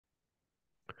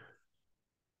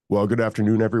Well, good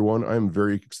afternoon, everyone. I'm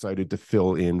very excited to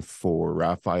fill in for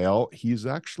Raphael. He's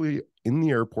actually in the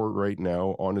airport right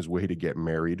now on his way to get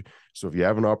married. So if you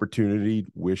have an opportunity,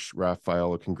 wish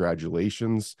Raphael a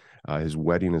congratulations. His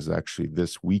wedding is actually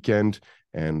this weekend,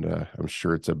 and I'm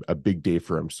sure it's a big day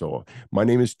for him. So my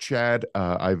name is Chad.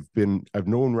 I've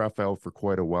known Raphael for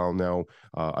quite a while now.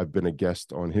 I've been a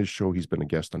guest on his show. He's been a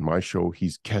guest on my show.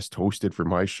 He's guest hosted for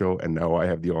my show, and now I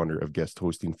have the honor of guest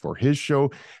hosting for his show.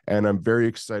 And I'm very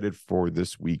excited for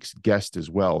this week's guest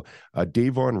as well.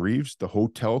 Davon Reeves, the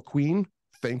hotel queen.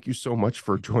 Thank you so much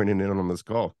for joining in on this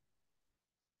call.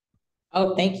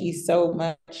 Oh, thank you so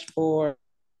much for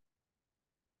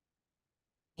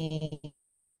I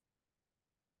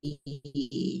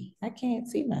can't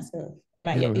see myself.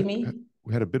 Not Yeah, yet. You mean?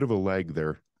 we had a bit of a lag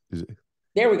there. Is it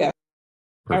There we go. All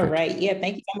perfect? right. Yeah,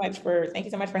 thank you so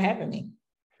much for having me.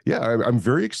 Yeah, I'm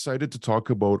very excited to talk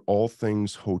about all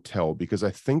things hotel because I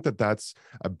think that that's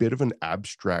a bit of an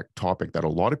abstract topic that a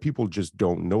lot of people just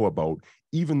don't know about,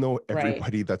 even though Right.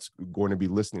 everybody that's going to be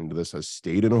listening to this has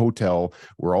stayed in a hotel.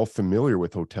 We're all familiar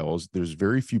with hotels. There's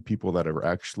very few people that are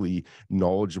actually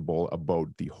knowledgeable about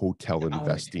the hotel The ownership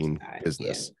investing side. Yeah.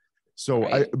 business. So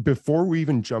Right. before we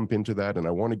even jump into that, and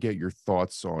I want to get your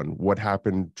thoughts on what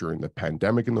happened during the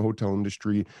pandemic in the hotel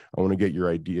industry. I want to get your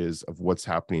ideas of what's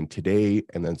happening today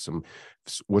and then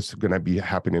what's going to be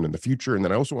happening in the future. And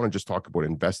then I also want to just talk about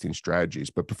investing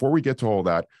strategies. But before we get to all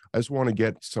that, I just want to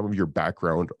get some of your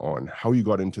background on how you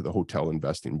got into the hotel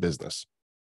investing business.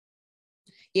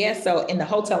 Yeah. So in the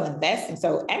hotel investing,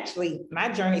 so actually my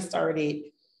journey started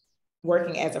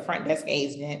working as a front desk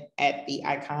agent at the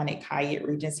iconic Hyatt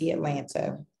Regency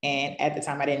Atlanta. And at the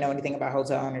time, I didn't know anything about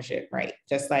hotel ownership, right?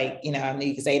 Just like, I knew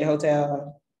you could say the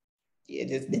hotel, you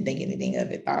just didn't think anything of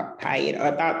it, thought Hyatt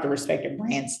or thought the respective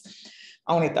brands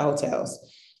owned the hotels.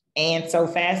 And so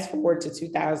fast forward to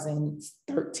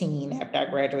 2013, after I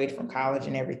graduated from college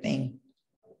and everything,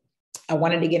 I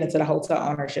wanted to get into the hotel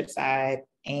ownership side.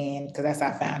 And because that's how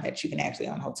I found that you can actually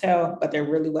own a hotel, but there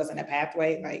really wasn't a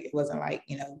pathway. Like it wasn't like,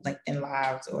 LinkedIn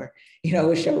Lives or,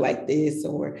 a show like this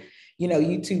or,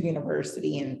 YouTube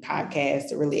University and podcasts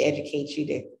to really educate you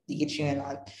to get you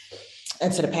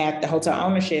into the path to hotel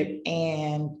ownership.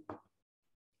 And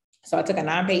so I took a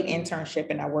non-paid internship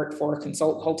and I worked for a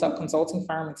hotel consulting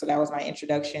firm. And so that was my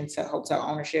introduction to hotel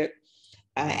ownership,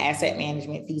 asset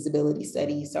management, feasibility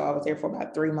studies. So I was there for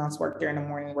about 3 months, worked there in the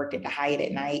morning, worked at the Hyatt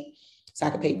at night so I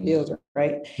could pay bills,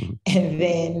 right? Mhm. And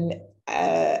then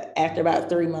after about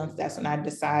 3 months, that's when I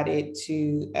decided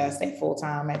to stay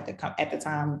full-time at the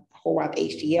time, Horwath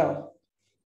HGL.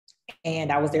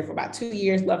 And I was there for about 2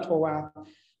 years, left Horwath,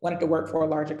 wanted to work for a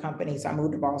larger company. So I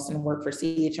moved to Boston and worked for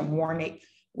CHM Warnick,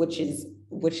 which is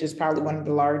probably one of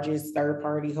the largest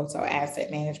third-party hotel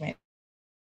asset management.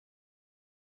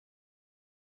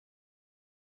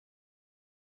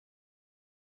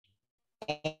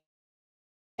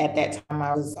 At that time,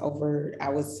 I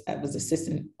was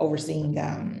assistant overseeing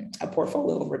a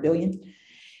portfolio over $1 billion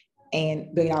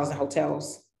in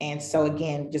hotels. And so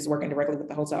again, just working directly with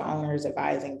the hotel owners,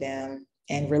 advising them,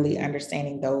 and really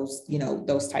understanding those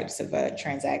types of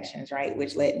transactions, right?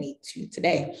 Which led me to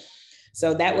today.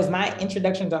 So that was my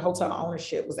introduction to hotel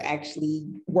ownership, was actually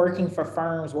working for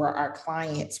firms where our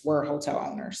clients were hotel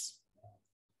owners.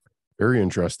 Very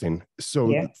interesting. So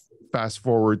Yeah. fast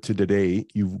forward to today,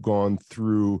 you've gone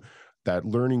through that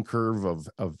learning curve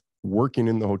of working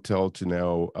in the hotel to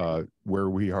now where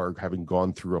we are, having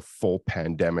gone through a full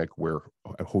pandemic where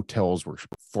hotels were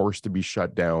forced to be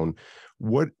shut down.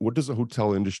 What does the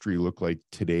hotel industry look like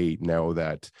today now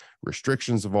that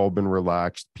restrictions have all been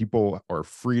relaxed? People are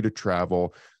free to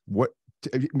travel.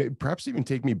 Perhaps even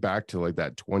take me back to like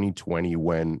that 2020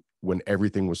 when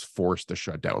everything was forced to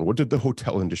shut down. What did the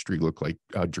hotel industry look like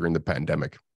during the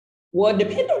pandemic? Well, it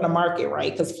depended on the market,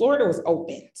 right? Because Florida was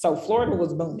open. So Florida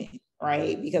was booming,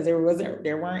 right? Because there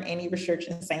weren't any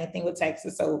restrictions. Same thing with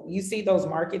Texas. So you see those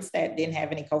markets that didn't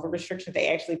have any COVID restrictions, they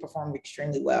actually performed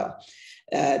extremely well.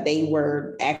 They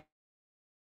were actually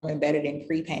better than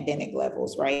pre-pandemic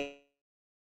levels, right?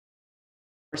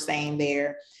 We're staying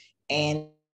there and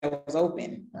it was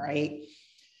open, right?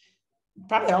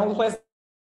 Probably the only place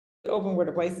open were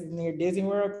the places near Disney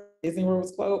World. Disney World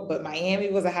was closed, but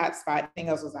Miami was a hot spot. Everything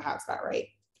else was a hot spot, right?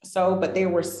 So, but there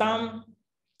were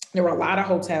a lot of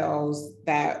hotels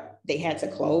that they had to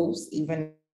close,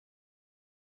 even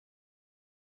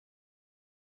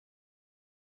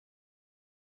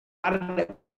a lot of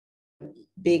the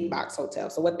big box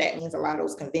hotels. So what that means, a lot of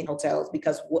those convention hotels,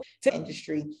 because what the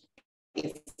industry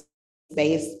is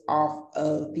based off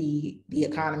of the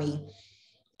economy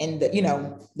in the,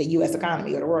 the US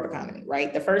economy or the world economy,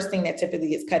 right? The first thing that typically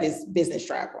gets cut is business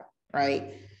travel,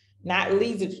 right? Not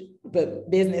leisure, but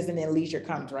business, and then leisure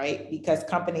comes, right? Because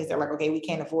companies are like, okay, we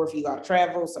can't afford for you all to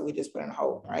travel, so we just put it on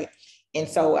hold, right? And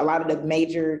so a lot of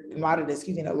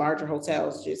the larger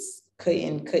hotels just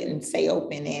couldn't stay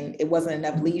open, and it wasn't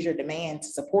enough leisure demand to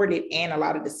support it. And a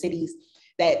lot of the cities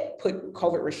that put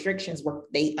COVID restrictions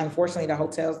unfortunately, the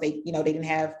hotels, they didn't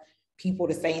have people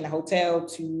to stay in the hotel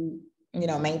to,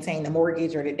 maintain the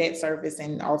mortgage or the debt service.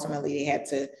 And ultimately they had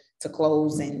to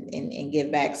close and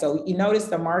give back. So you notice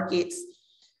the markets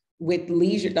with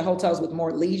leisure, the hotels with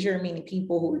more leisure, meaning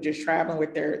people who are just traveling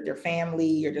with their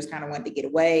family or just kind of wanted to get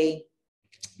away.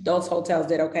 Those hotels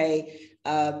did okay.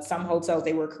 Some hotels,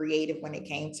 they were creative when it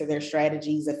came to their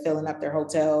strategies of filling up their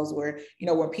hotels where,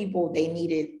 where people, they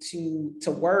needed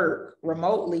to work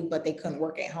remotely, but they couldn't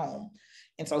work at home.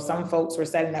 And so some folks were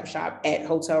setting up shop at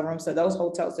hotel rooms. So those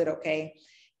hotels did okay.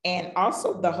 And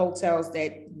also the hotels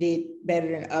that did better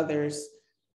than others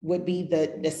would be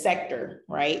the sector,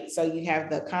 right? So you have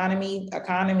the economy.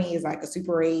 Economy is like a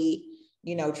Super 8,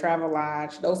 Travel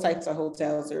Lodge. Those types of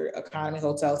hotels are economy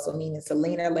hotels. So meaning it's a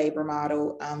leaner labor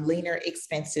model, leaner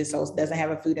expenses. So it doesn't have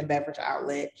a food and beverage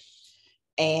outlet,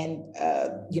 and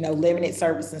limited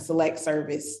service and select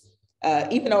service.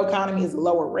 Even though economy is a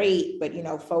lower rate, but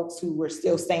folks who were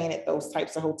still staying at those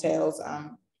types of hotels,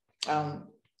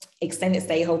 extended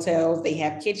stay hotels, they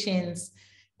have kitchens,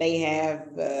 they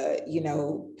have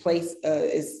place,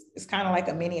 it's kind of like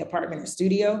a mini apartment or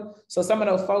studio. So some of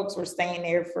those folks were staying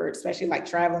there for, especially like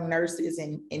traveling nurses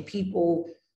and people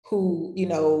who,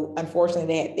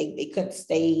 unfortunately they couldn't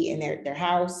stay in their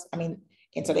house. And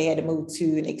so they had to move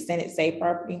to an extended stay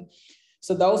property.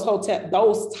 So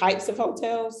those types of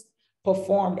hotels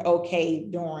performed okay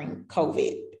during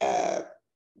COVID.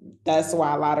 That's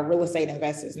why a lot of real estate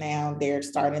investors now, they're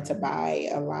starting to buy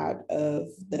a lot of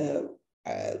the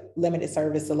limited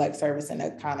service, select service, and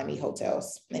economy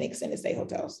hotels and extended stay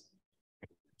hotels.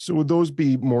 So would those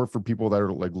be more for people that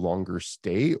are like longer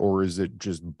stay, or is it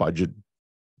just budget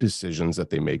decisions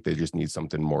that they make? They just need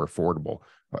something more affordable.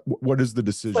 What is the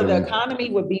decision? For the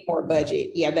economy would be more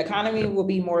budget. Yeah, the economy will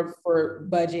be more for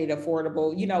budget,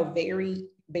 affordable, very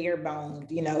bare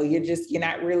boned. You're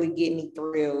not really getting any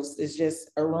thrills. It's just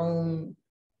a room,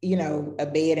 a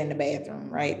bed and a bathroom,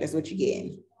 right? That's what you're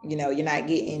getting. You're not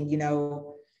getting,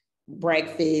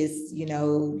 breakfast,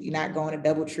 you're not going to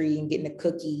DoubleTree and getting a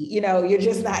cookie, you're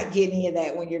just not getting any of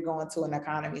that when you're going to an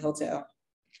economy hotel.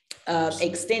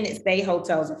 Extended stay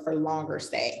hotels are for longer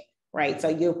stay, right? So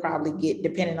you'll probably get,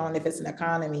 depending on if it's an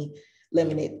economy,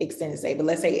 limited extended stay. But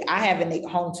let's say I have a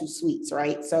home 2 suites,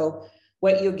 right? So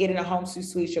what you'll get in a home 2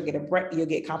 suites, you'll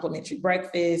get complimentary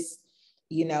breakfast,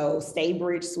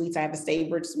 Staybridge suites. I have a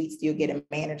Staybridge suites. You'll get a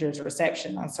manager's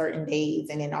reception on certain days.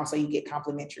 And then also you get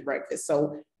complimentary breakfast.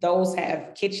 So those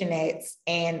have kitchenettes,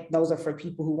 and those are for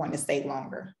people who want to stay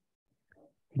longer.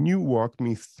 Can you walk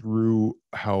me through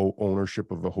how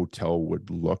ownership of a hotel would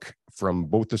look from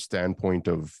both the standpoint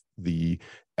of the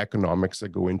economics that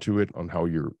go into it, on how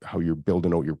you're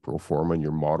building out your pro forma and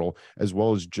your model, as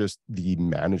well as just the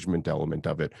management element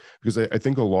of it? Because I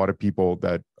think a lot of people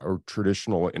that are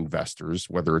traditional investors,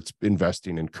 whether it's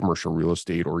investing in commercial real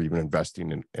estate or even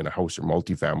investing in a house or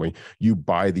multifamily, you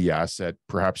buy the asset,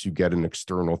 perhaps you get an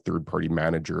external third-party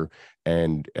manager,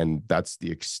 and that's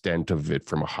the extent of it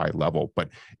from a high level. But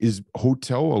is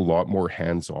hotel a lot more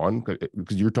hands-on?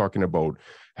 Because you're talking about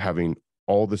having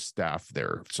all the staff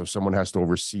there. So someone has to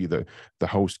oversee the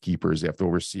housekeepers. They have to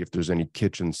oversee if there's any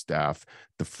kitchen staff,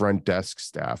 the front desk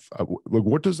staff.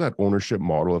 What does that ownership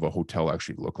model of a hotel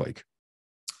actually look like?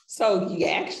 So you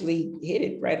actually hit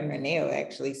it right on the nail,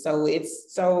 actually.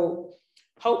 So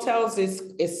hotels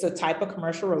it's a type of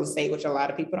commercial real estate, which a lot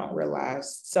of people don't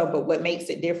realize. So, but what makes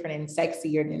it different and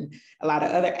sexier than a lot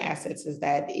of other assets is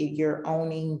that you're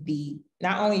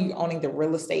not only owning the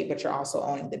real estate, but you're also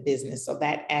owning the business. So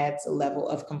that adds a level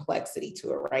of complexity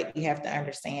to it, right? You have to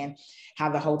understand how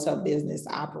the hotel business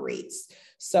operates.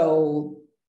 So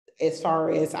as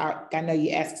far as, I know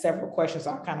you asked several questions,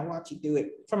 so I'll kind of walk you through it.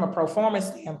 From a pro forma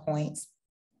standpoint,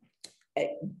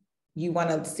 you want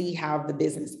to see how the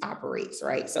business operates,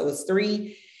 right? So it's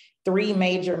three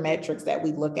major metrics that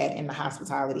we look at in the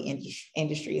hospitality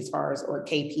industry as far as, or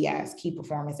KPIs, key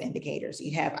performance indicators.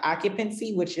 You have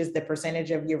occupancy, which is the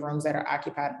percentage of your rooms that are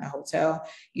occupied in a hotel.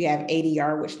 You have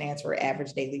ADR, which stands for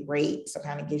average daily rate. So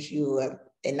kind of gives you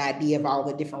an idea of all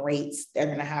the different rates that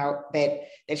are in a house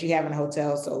that you have in a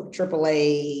hotel. So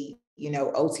AAA,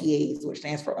 OTAs, which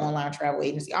stands for online travel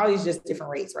agency, all these just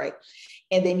different rates, right?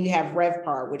 And then you have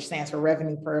RevPAR, which stands for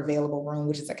revenue per available room,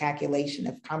 which is a calculation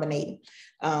of combining,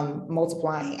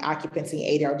 multiplying occupancy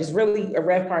and ADR. Just really a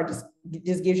RevPAR just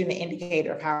gives you an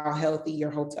indicator of how healthy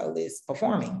your hotel is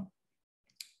performing.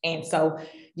 And so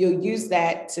you'll use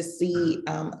that to see,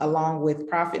 along with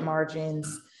profit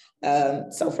margins.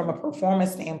 So from a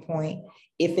performance standpoint,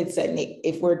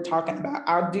 if we're talking about,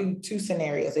 I'll do two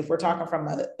scenarios. If we're talking from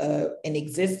an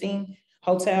existing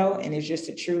hotel and it's just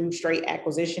a true straight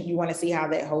acquisition, you want to see how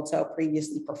that hotel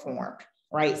previously performed,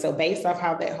 right? So based off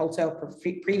how that hotel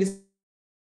previously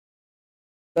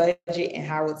budget and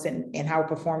how it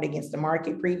performed against the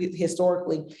market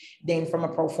historically, then from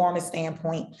a performance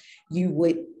standpoint, you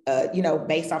would,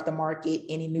 based off the market,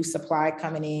 any new supply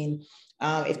coming in,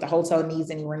 if the hotel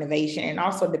needs any renovation, and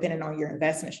also depending on your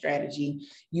investment strategy,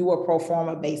 you will pro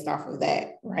forma based off of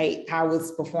that, right? How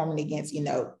it's performing against,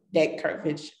 debt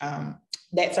coverage,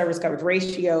 debt service coverage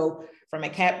ratio. From a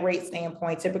cap rate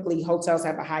standpoint, typically hotels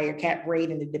have a higher cap rate,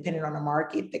 and depending on the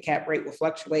market, the cap rate will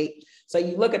fluctuate. So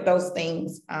you look at those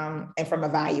things, and from a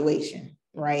valuation,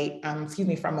 right?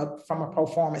 From a pro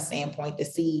forma standpoint to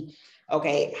see,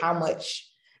 okay, how much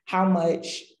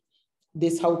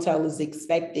this hotel is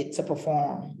expected to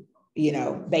perform,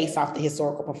 based off the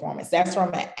historical performance. That's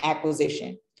from an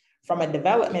acquisition. From a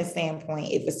development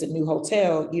standpoint, if it's a new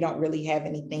hotel, you don't really have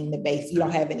anything to base, you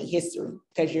don't have any history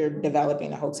because you're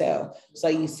developing a hotel. So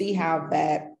you see how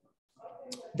that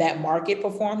market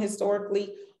performed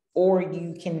historically, or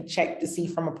you can check to see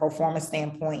from a pro forma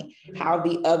standpoint how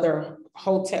the other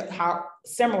how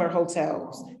similar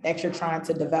hotels that you're trying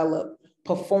to develop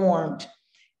performed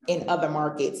in other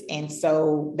markets. And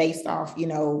so based off,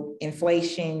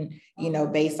 inflation,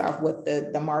 based off what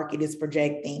the market is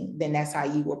projecting, then that's how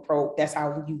you would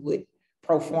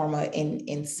pro forma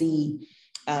and see,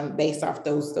 based off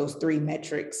those three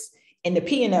metrics. And the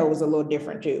P&L was a little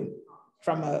different too,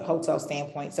 from a hotel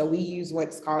standpoint. So we use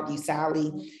what's called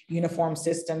USALI, Uniform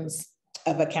Systems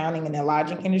of Accounting in the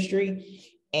Lodging Industry.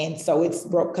 And so it's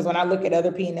broke, because when I look at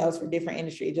other P&Ls for different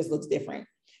industry, it just looks different.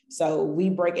 So we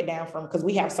break it down because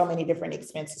we have so many different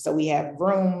expenses. So we have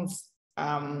rooms,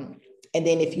 and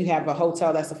then if you have a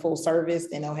hotel that's a full service,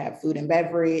 then they'll have food and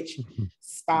beverage,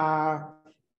 spa,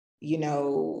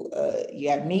 you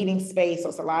have meeting space. So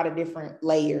it's a lot of different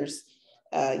layers,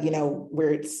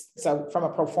 so from a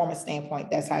performance standpoint,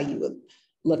 that's how you would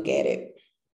look at it.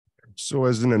 So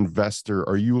as an investor,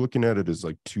 are you looking at it as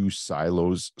like two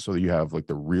silos? So you have like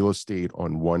the real estate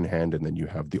on one hand, and then you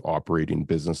have the operating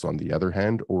business on the other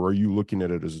hand, or are you looking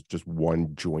at it as just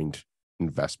one joint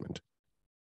investment?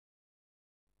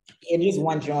 Yeah, just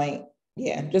one joint.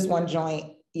 Yeah, just one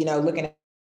joint, looking at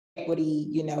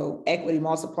equity, equity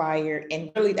multiplier.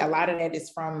 And really a lot of that is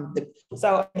from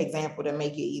so an example to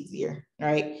make it easier,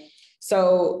 right?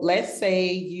 So let's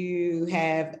say you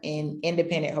have an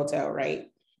independent hotel, right?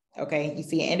 Okay, you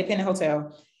see an independent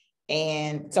hotel.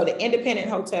 And so the independent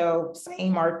hotel,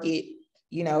 same market,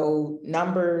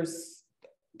 numbers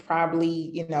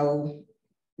probably,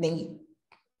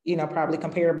 probably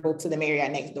comparable to the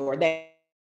Marriott next door. That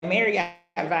Marriott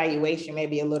valuation may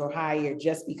be a little higher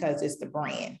just because it's the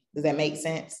brand. Does that make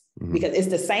sense? Mm-hmm. Because it's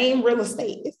the same real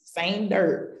estate, it's the same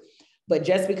dirt, but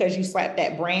just because you slap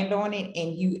that brand on it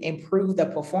and you improve the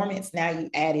performance, now you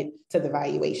add it to the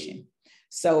valuation.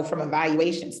 So from a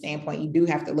valuation standpoint, you do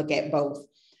have to look at both.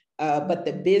 But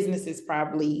the business is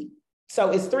probably,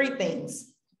 so it's three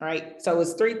things, right? So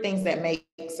it's three things that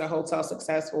makes a hotel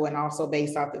successful, and also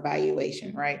based off the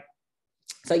valuation, right?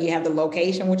 So you have the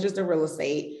location, which is the real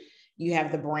estate, you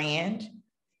have the brand,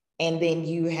 and then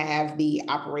you have the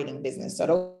operating business. So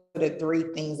those are the three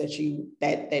things that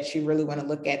you really want to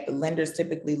look at. The lenders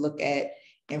typically look at,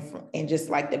 and just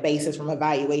like the basis from a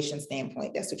valuation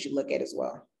standpoint, that's what you look at as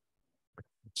well.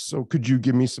 So could you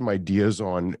give me some ideas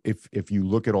on, if you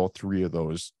look at all three of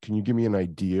those, can you give me an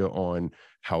idea on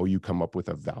how you come up with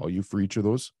a value for each of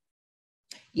those?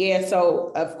 Yeah,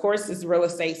 so of course it's real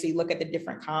estate. So you look at the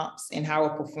different comps and how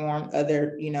it performed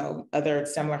other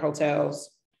similar hotels.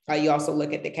 You also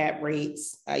look at the cap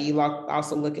rates. You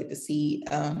also look at the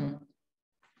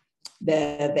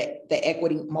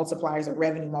equity multipliers or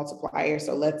revenue multipliers.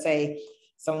 So let's say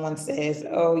someone says,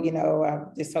 oh,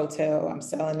 this hotel, I'm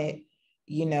selling it,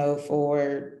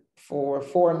 for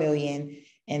 $4 million,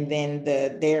 and then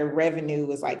their revenue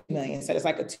was like $1 million. So it's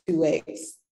like a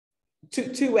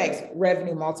 2x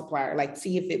revenue multiplier, like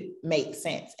see if it makes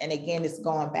sense. And again, it's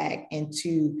going back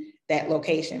into that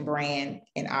location, brand,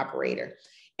 and operator.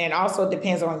 And also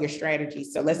depends on your strategy.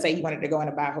 So let's say you wanted to go in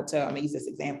and buy a hotel. I'm gonna use this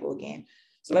example again.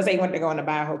 So let's say you want to go in to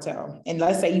buy a hotel, and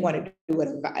let's say you want to do it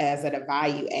as a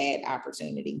value add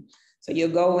opportunity. So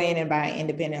you'll go in and buy an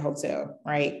independent hotel,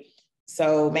 right?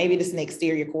 So maybe this is an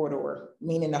exterior corridor,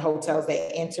 meaning the hotels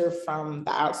that enter from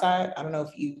the outside. I don't know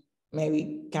if you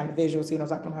maybe kind of visual see what I'm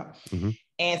talking about. Mm-hmm.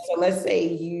 And so let's say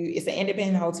it's an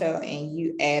independent hotel and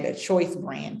you add a choice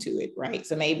brand to it, right?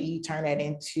 So maybe you turn that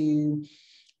into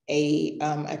a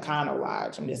Econo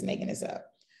Lodge. I'm just making this up.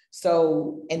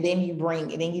 So, and then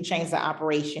you change the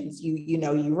operations.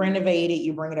 You renovate it,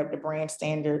 you bring it up to brand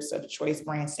standards, so the choice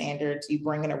brand standards, you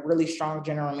bring in a really strong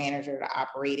general manager to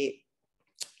operate it.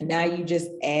 And now you just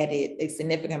added a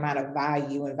significant amount of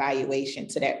value and valuation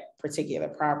to that particular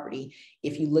property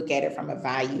if you look at it from a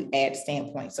value add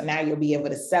standpoint. So now you'll be able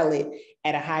to sell it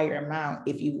at a higher amount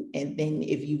if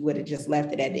you would have just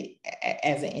left it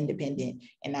as an independent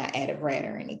and not add a brand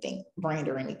or anything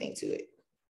to it.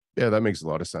 Yeah, that makes a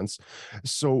lot of sense.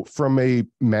 So from a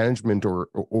management or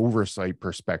oversight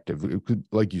perspective,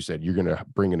 like you said, you're going to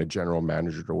bring in a general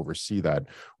manager to oversee that.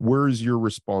 Where's your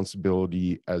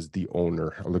responsibility as the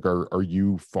owner? Like, are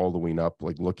you following up,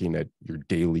 like looking at your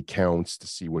daily counts to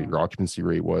see what your occupancy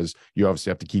rate was? You obviously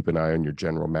have to keep an eye on your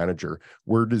general manager.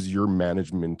 Where does your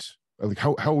management, like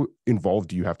how involved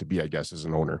do you have to be, I guess, as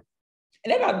an owner?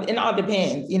 And it all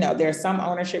depends. There are some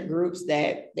ownership groups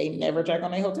that they never check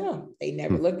on a hotel. They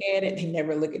never look at it. They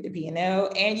never look at the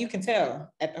P&L, and you can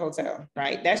tell at the hotel,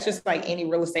 right? That's just like any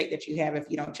real estate that you have if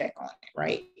you don't check on it,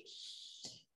 right?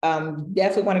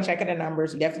 Definitely want to check on the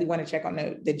numbers. You definitely want to check on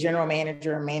the general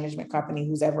manager or management company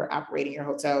who's ever operating your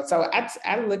hotel. So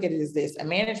I look at it as this: a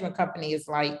management company is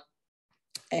like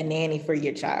a nanny for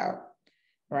your child,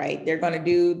 right? They're going to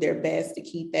do their best to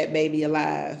keep that baby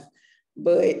alive.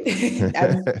 But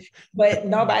but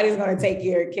nobody's going to take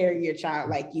care of your child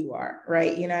like you are,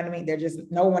 right? You know what I mean?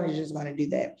 No one is just going to do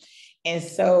that. And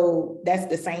so that's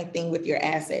the same thing with your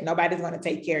asset. Nobody's going to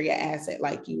take care of your asset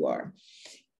like you are.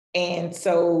 And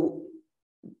so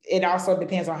it also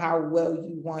depends on how well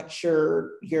you want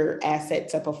your asset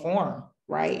to perform,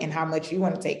 right? And how much you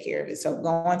want to take care of it. So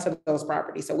going to those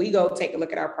properties. So we go take a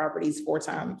look at our properties 4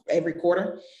 times every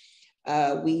quarter.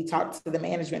 We talk to the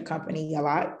management company a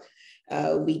lot.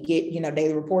 We get,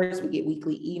 daily reports, we get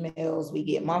weekly emails, we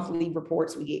get monthly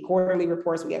reports, we get quarterly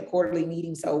reports, we have quarterly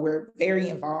meetings. So we're very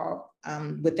involved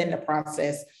within the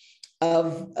process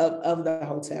of the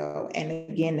hotel. And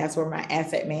again, that's where my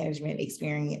asset management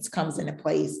experience comes into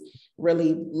place.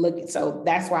 Really so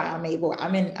that's why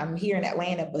I'm here in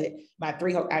Atlanta, but I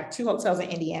have 2 hotels in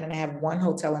Indiana and I have 1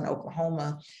 hotel in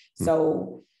Oklahoma.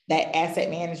 So that asset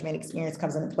management experience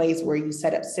comes into place where you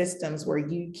set up systems where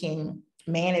you can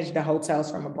manage the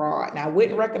hotels from abroad. Now, I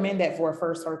wouldn't recommend that for a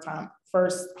first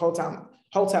hotel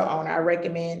owner. I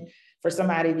recommend for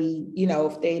somebody to,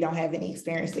 if they don't have any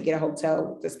experience, to get a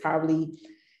hotel that's probably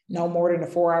no more than a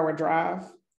 4-hour drive.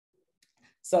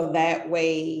 So that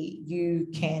way you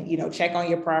can, check on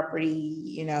your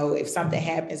property. If something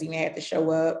happens, you may have to show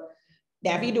up.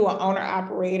 Now, if you do an owner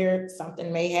operator,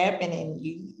 something may happen and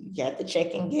you have to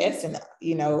check and guess. And,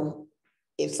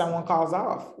 if someone calls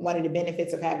off, one of the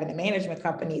benefits of having a management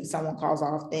company, if someone calls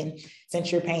off, then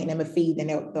since you're paying them a fee, then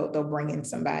they'll bring in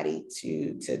somebody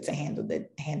to handle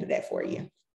that for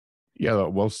you. Yeah,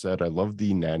 well said. I love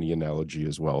the nanny analogy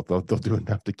as well. They'll do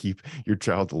enough to keep your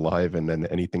child alive, and then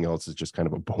anything else is just kind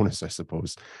of a bonus, I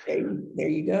suppose. There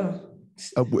you go.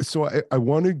 So I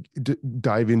want to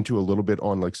dive into a little bit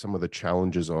on like some of the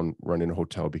challenges on running a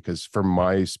hotel, because from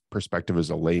my perspective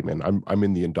as a layman, I'm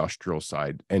in the industrial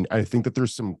side, and I think that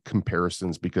there's some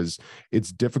comparisons because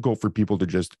it's difficult for people to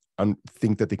just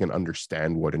think that they can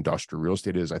understand what industrial real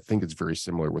estate is. I think it's very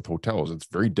similar with hotels. It's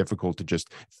very difficult to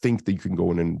just think that you can go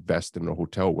and invest in a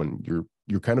hotel when you're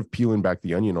kind of peeling back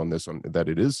the onion on this, on that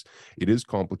it is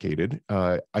complicated.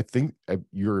 I think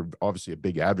you're obviously a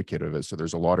big advocate of it, so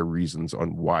there's a lot of reasons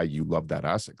on why you love that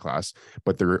asset class,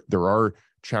 but there are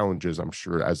challenges, I'm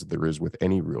sure, as there is with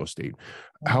any real estate.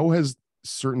 How has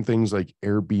certain things like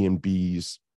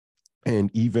Airbnbs,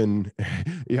 and even,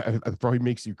 yeah, it probably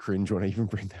makes you cringe when I even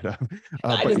bring that up.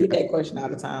 I just get that question all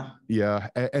the time. Yeah.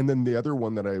 And then the other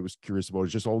one that I was curious about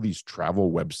is just all these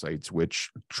travel websites,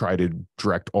 which try to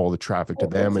direct all the traffic to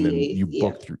them. And then you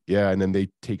book through. Yeah. And then they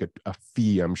take a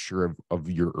fee, I'm sure,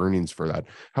 of your earnings for that.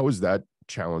 How has that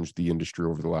challenged the industry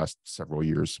over the last several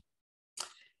years?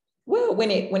 Well, when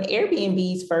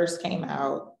Airbnbs first came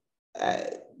out,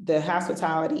 the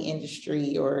hospitality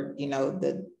industry, or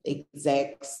the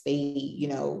execs, they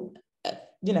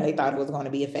they thought it was going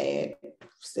to be a fad.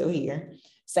 Still here.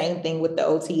 Same thing with the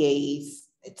OTAs.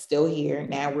 It's still here.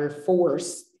 Now we're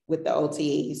forced with the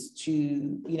OTAs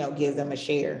to give them a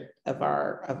share of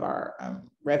our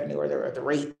revenue or the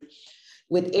rate.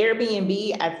 With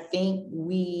Airbnb, I think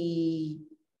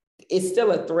it's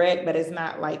still a threat, but it's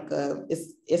not like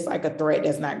it's like a threat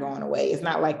that's not going away. It's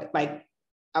not like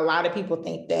a lot of people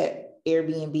think that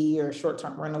Airbnb or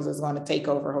short-term rentals is going to take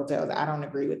over hotels. I don't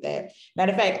agree with that.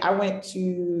 Matter of fact, I went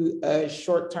to a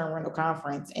short-term rental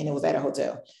conference and it was at a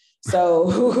hotel.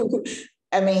 So,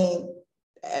 I mean,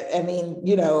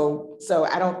 you know, so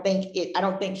I don't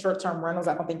think short-term rentals,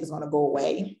 I don't think it's going to go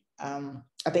away. I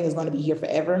think it's going to be here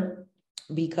forever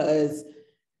because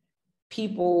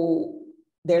people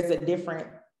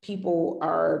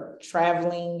are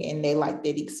traveling and they like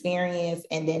that experience.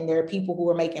 And then there are people who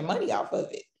are making money off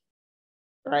of it.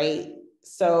 Right.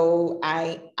 So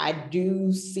I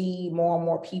do see more and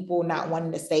more people not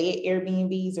wanting to stay at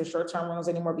Airbnbs or short-term rentals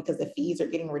anymore because the fees are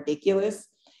getting ridiculous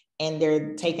and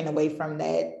they're taken away from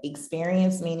that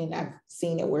experience. Meaning I've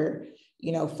seen it where,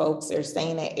 you know, folks are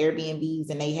staying at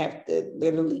Airbnbs and they have to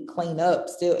literally clean up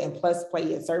still and plus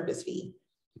pay a service fee,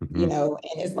 you know,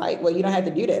 and it's like, well, you don't have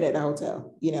to do that at a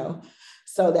hotel, you know?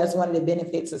 So that's one of the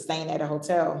benefits of staying at a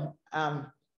hotel.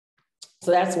 So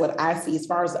that's what I see. As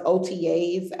far as the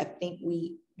OTAs, I think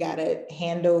we got a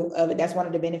handle of it. That's one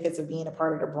of the benefits of being a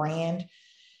part of the brand,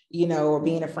 you know, or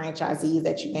being a franchisee,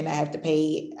 that you may not have to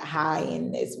pay high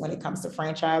in this when it comes to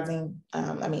franchising.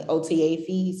 OTA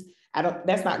fees,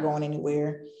 that's not going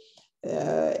anywhere.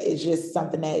 It's just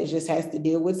something that it just has to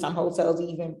deal with. Some hotels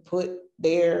even put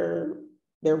their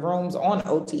rooms on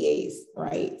OTAs,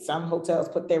 right? Some hotels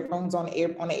put their rooms on the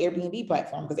Airbnb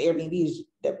platform because Airbnb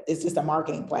it's just a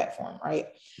marketing platform, right?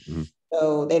 Mm-hmm.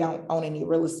 So they don't own any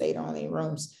real estate or own any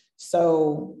rooms.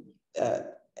 So,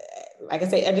 like I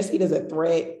say, I just see it as a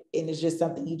threat, and it's just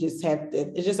something you have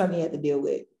to deal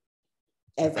with.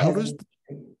 I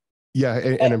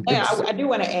do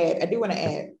want to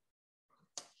add.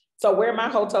 So where my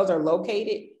hotels are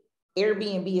located,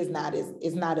 Airbnb is not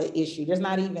an issue. There's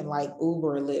not even like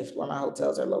Uber or Lyft where my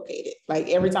hotels are located. Like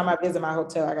every time I visit my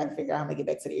hotel, I got to figure out how to get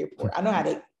back to the airport. I know how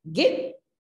to get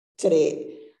to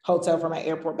the hotel from my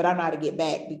airport, but I know how to get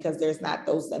back because there's not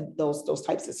those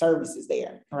types of services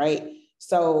there, right?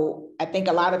 So I think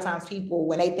a lot of times people,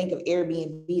 when they think of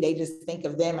Airbnb, they just think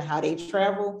of them and how they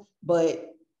travel, but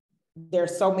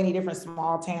there's so many different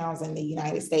small towns in the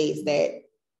United States that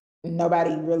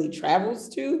nobody really travels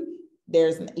to.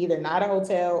 There's either not a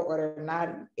hotel or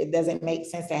it doesn't make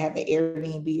sense to have an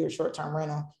Airbnb or short-term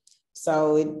rental.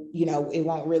 So it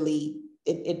won't really,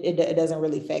 it doesn't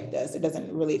really affect us. It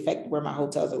doesn't really affect where my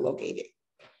hotels are located.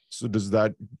 So does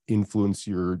that influence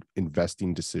your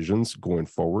investing decisions going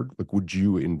forward? Like, would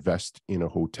you invest in a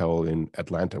hotel in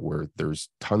Atlanta where there's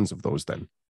tons of those then?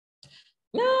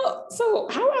 No. So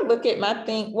how I look at my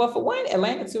thing, well, for one,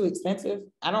 Atlanta's too expensive.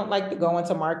 I don't like to go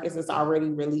into markets that's already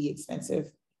really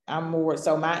expensive.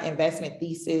 So my investment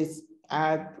thesis,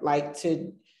 I like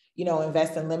to,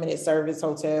 invest in limited service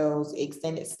hotels,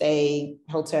 extended stay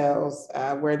hotels,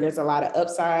 where there's a lot of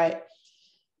upside.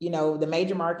 The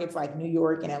major markets like New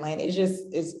York and Atlanta, it's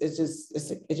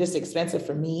just expensive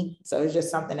for me. So it's just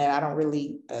something that I don't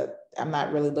really, I'm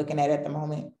not really looking at the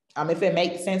moment. If it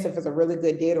makes sense, if it's a really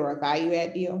good deal or a value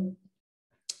add deal,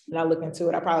 then I'll look into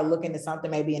it. I'll probably look into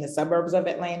something maybe in the suburbs of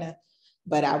Atlanta,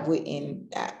 but I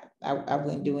wouldn't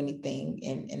do anything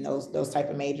in those type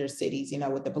of major cities,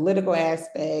 with the political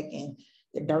aspect, and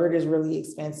the dirt is really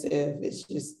expensive. It's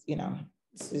just,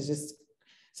 it's just,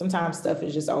 sometimes stuff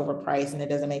is just overpriced and it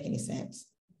doesn't make any sense.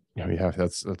 Yeah,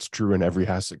 that's true in every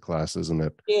asset class, isn't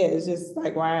it? Yeah, it's just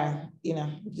like, why,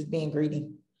 just being greedy.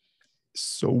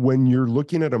 So when you're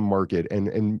looking at a market,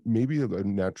 and maybe the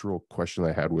natural question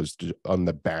I had was on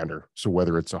the banner. So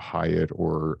whether it's a Hyatt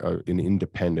or an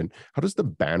independent, how does the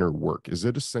banner work? Is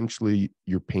it essentially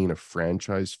you're paying a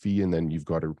franchise fee and then you've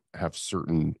got to have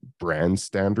certain brand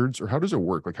standards, or how does it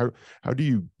work? Like how do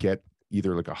you get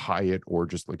either like a Hyatt or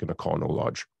just like an Econo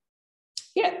Lodge?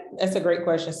 Yeah, that's a great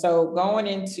question.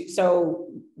 So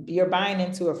you're buying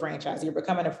into a franchise, you're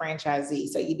becoming a franchisee.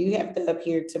 So you do have to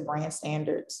adhere to brand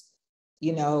standards.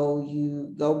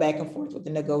 You go back and forth with the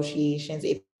negotiations.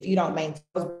 If you don't maintain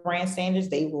those brand standards,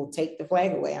 they will take the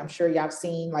flag away. I'm sure y'all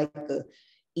seen like a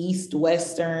East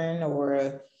Western or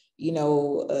a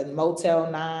Motel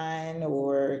 9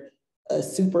 or a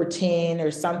Super 10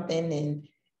 or something.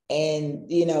 And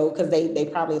because they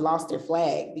probably lost their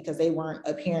flag because they weren't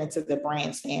adhering to the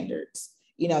brand standards,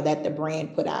 that the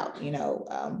brand put out,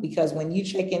 because when you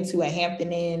check into a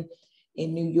Hampton Inn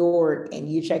in New York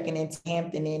and you're checking into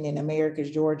Hampton Inn in Americus,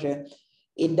 Georgia,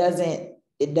 it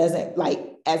doesn't like,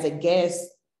 as a guest,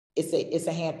 it's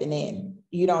a Hampton Inn.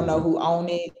 You don't know who own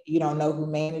it. You don't know who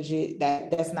manage it.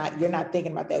 That's not, you're not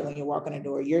thinking about that when you walk in the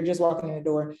door. You're just walking in the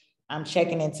door. I'm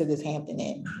checking into this Hampton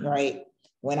Inn, right?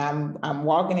 When I'm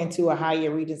walking into a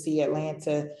Hyatt Regency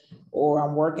Atlanta, or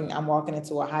I'm walking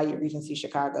into a Hyatt Regency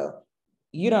Chicago,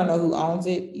 you don't know who owns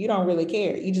it. You don't really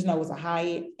care. You just know it's a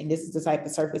Hyatt, and this is the type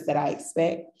of service that I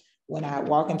expect when I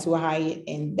walk into a Hyatt,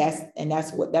 and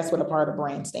that's what a part of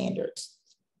brand standards.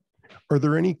 Are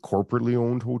there any corporately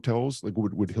owned hotels? Like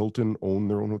would Hilton own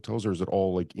their own hotels, or is it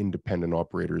all like independent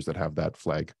operators that have that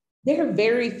flag? There are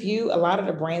very few. A lot of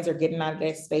the brands are getting out of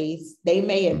that space. They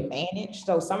may have managed.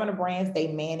 So some of the brands they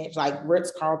manage, like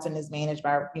Ritz-Carlton is managed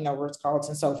by,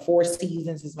 Ritz-Carlton. So Four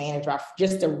Seasons is managed by,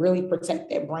 just to really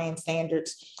protect their brand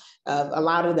standards. A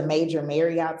lot of the major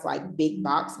Marriotts, like big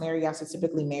box Marriotts, are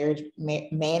typically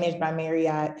managed by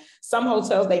Marriott. Some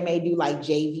hotels, they may do like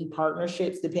JV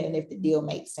partnerships, depending if the deal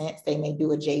makes sense. They may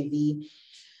do a JV.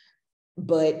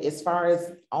 But as far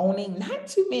as owning, not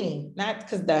too many, not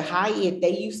because the Hyatt,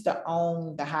 they used to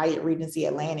own the Hyatt Regency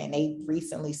Atlanta, and they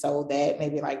recently sold that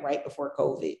maybe like right before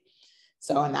COVID.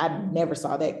 So, and I never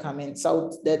saw that coming.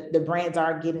 So the brands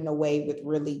are getting away with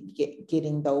really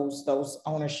getting those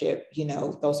ownership,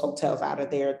 those hotels out of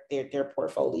their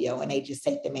portfolio, and they just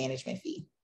take the management fee,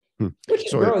 which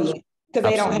is brilliant,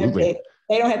 because they don't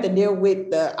have to deal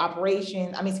with the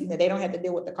operation. I mean, they don't have to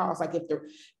deal with the cost. Like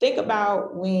think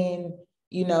about when,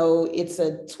 it's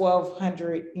a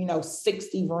 1,200,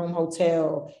 60 room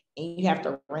hotel, and you have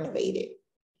to renovate it.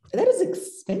 That is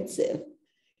expensive.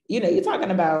 You're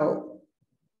talking about,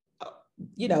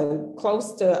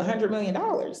 close to $100 million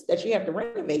that you have to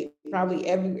renovate probably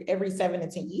every 7 to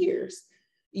 10 years.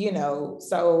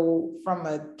 So from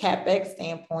a CapEx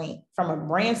standpoint, from a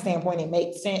brand standpoint, it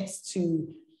makes sense to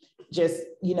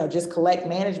just collect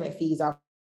management fees off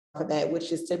of that,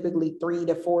 which is typically 2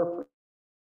 to 4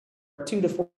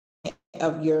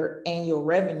 of your annual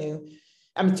revenue.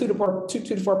 I mean, 2 to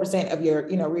 4% of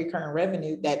your, recurring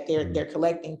revenue that they're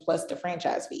collecting, plus the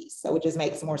franchise fees. So it just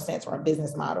makes more sense for a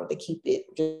business model to keep it,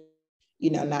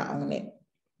 not own it.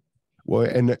 Well,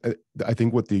 and I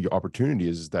think what the opportunity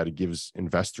is that it gives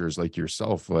investors like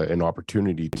yourself an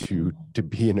opportunity to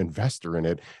be an investor in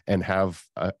it and have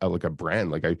like a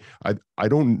brand. Like I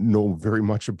don't know very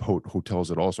much about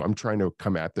hotels at all, so I'm trying to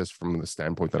come at this from the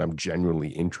standpoint that I'm genuinely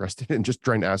interested in, just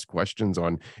trying to ask questions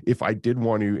on, if I did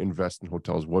want to invest in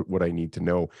hotels, what would I need to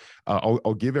know?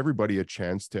 I'll give everybody a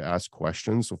chance to ask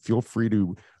questions, so feel free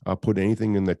to put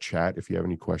anything in the chat if you have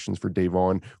any questions for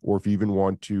Davon, or if you even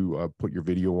want to put your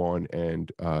video on,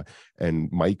 and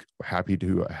Mike, happy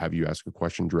to have you ask a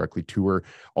question directly to her.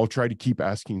 I'll try to keep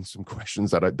asking some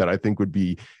questions that I think would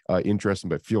be interesting,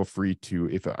 but feel free to,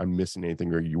 if I'm missing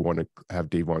anything or you want to have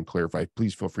Davon clarify,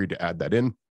 please feel free to add that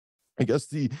in. I guess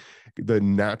the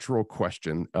natural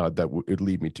question that would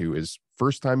lead me to is,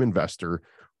 first time investor,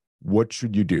 what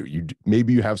should you do?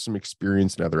 Maybe you have some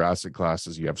experience in other asset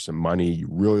classes, you have some money, you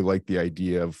really like the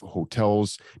idea of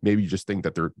hotels. Maybe you just think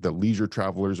that the leisure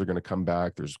travelers are going to come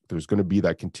back. There's going to be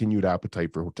that continued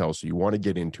appetite for hotels, so you want to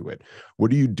get into it.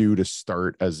 What do you do to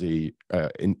start as an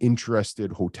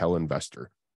interested hotel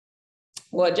investor?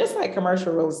 Well, just like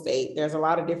commercial real estate, there's a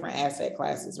lot of different asset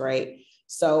classes, right?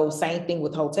 So same thing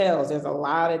with hotels. There's a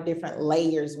lot of different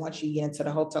layers once you get into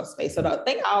the hotel space. So the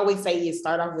thing I always say is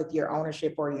start off with your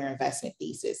ownership or your investment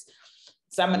thesis.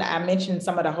 I mentioned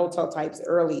some of the hotel types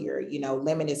earlier,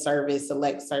 limited service,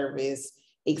 select service,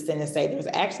 extended stay.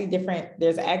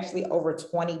 There's actually over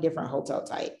 20 different hotel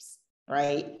types,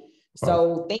 right? Wow.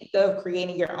 So think of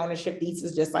creating your ownership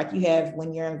thesis just like you have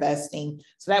when you're investing.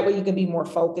 So that way you can be more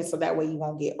focused, so that way you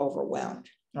won't get overwhelmed.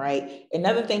 Right.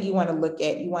 Another thing you want to look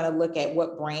at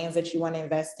what brands that you want to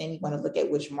invest in. You want to look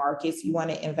at which markets you want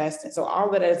to invest in. So all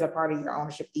of that is a part of your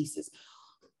ownership thesis.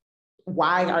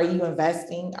 Why are you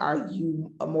investing? Are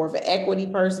you more of an equity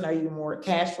person? Are you more a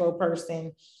cash flow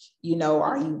person?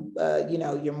 Are you,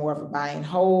 you're more of a buy and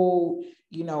hold?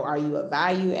 Are you a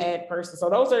value add person? So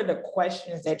those are the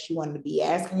questions that you want to be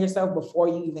asking yourself before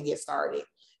you even get started,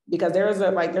 because there's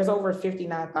over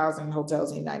 59,000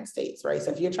 hotels in the United States, right?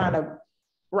 So if you're trying to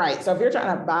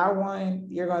buy one,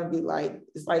 you're going to be like,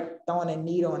 it's like throwing a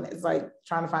needle, and it's like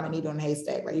trying to find a needle in a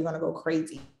haystack. Like, you're going to go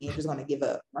crazy. You're just going to give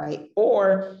up, right?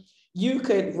 Or you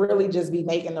could really just be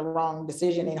making the wrong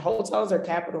decision. And hotels are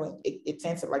capital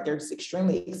intensive, like they're just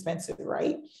extremely expensive,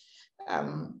 right?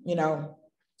 And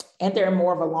they're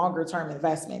more of a longer term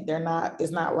investment.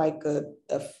 It's not like a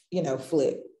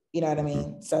flip, you know what I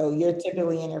mean? So you're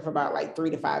typically in there for about like 3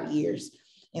 to 5 years.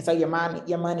 And so your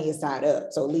money is tied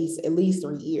up. So at least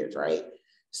 3 years, right?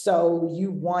 So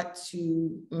you want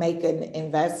to make an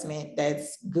investment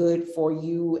that's good for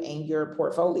you and your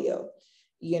portfolio.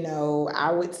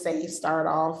 I would say start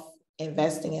off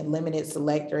investing in limited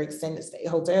select or extended stay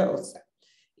hotels.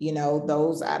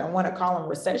 Those, I don't want to call them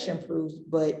recession proof,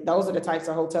 but those are the types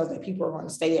of hotels that people are going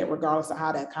to stay at regardless of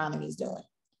how the economy is doing,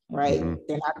 right? Mm-hmm.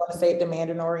 They're not going to stay at the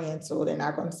Mandarin Oriental. They're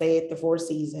not going to stay at the Four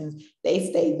Seasons. They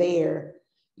stay there,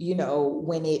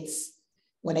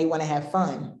 when they want to have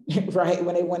fun, right?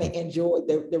 When they want to enjoy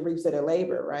the reaps of their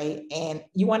labor, right? And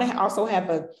you want to also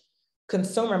have a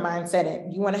consumer mindset,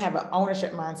 and you want to have an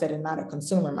ownership mindset and not a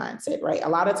consumer mindset, right? A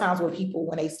lot of times when people,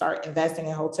 when they start investing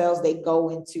in hotels, they go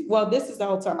into, well, this is the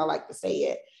hotel I like to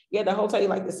stay at. Yeah, the hotel you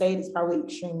like to stay at is probably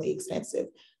extremely expensive.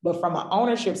 But from an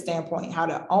ownership standpoint, how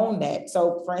to own that.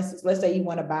 So for instance, let's say you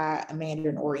want to buy a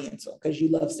Mandarin Oriental because you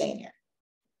love staying there.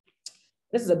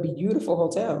 This is a beautiful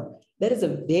hotel. That is a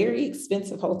very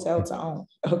expensive hotel to own,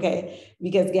 okay?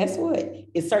 Because guess what?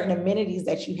 It's certain amenities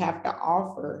that you have to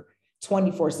offer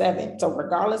 24/7. So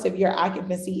regardless if your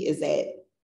occupancy is at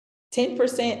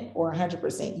 10% or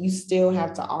 100%, you still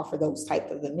have to offer those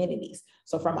type of amenities.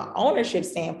 So from an ownership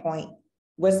standpoint,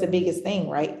 what's the biggest thing,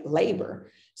 right?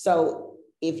 Labor. So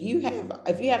if you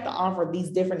have to offer these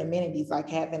different amenities, like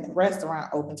having a restaurant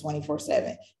open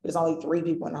 24/7, but there's only 3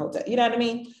 people in the hotel, you know what I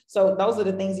mean? So those are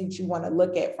the things that you want to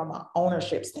look at from an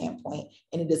ownership standpoint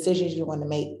and the decisions you want to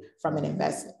make from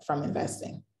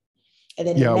investing. And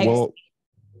then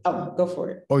oh, go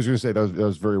for it. I was going to say that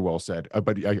was very well said,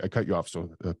 but I cut you off, so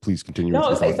please continue.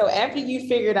 No, so after you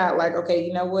figured out, like, okay,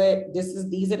 you know what,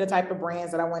 these are the type of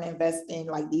brands that I want to invest in,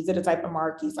 like these are the type of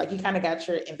markets, like you kind of got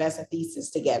your investment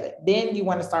thesis together. Then you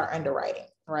want to start underwriting,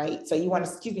 right? So you want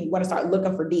to start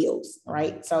looking for deals,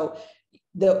 right? So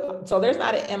there's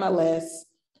not an MLS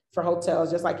for hotels,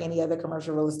 just like any other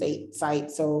commercial real estate site.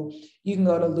 So you can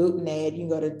go to LoopNet, you can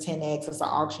go to 10X, it's an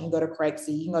auction, you can go to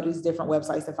Crexi, you can go to these different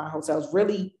websites to find hotels.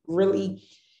 Really, really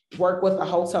work with a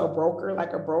hotel broker,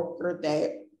 like a broker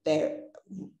that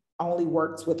only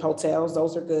works with hotels.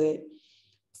 Those are good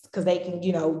because they can,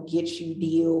 get you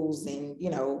deals and,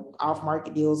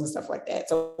 off-market deals and stuff like that.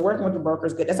 So working with the broker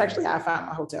is good. That's actually how I found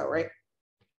my hotel, right?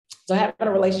 So having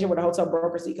a relationship with a hotel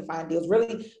broker so you can find deals,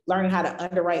 really learning how to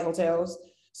underwrite hotels.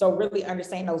 So really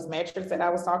understand those metrics that I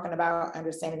was talking about,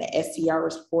 understanding the STR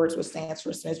reports, which stands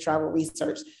for Smith Travel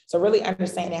Research. So really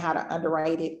understanding how to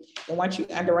underwrite it. And once you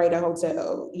underwrite a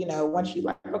hotel, once you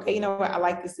like, okay, you know what, I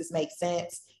like this makes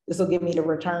sense. This will give me the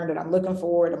return that I'm looking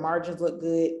for. The margins look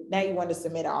good. Now you want to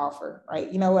submit an offer, right?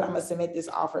 You know what, I'm going to submit this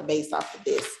offer based off of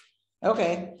this.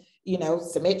 Okay,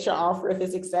 submit your offer. If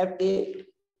it's accepted,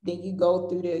 then you go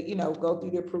through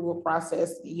the approval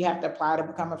process. You have to apply to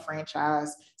become a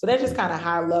franchise. So that's just kind of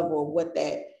high level of what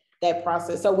that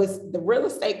process. So with the real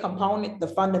estate component, the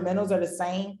fundamentals are the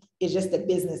same. It's just the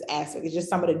business aspect. It's just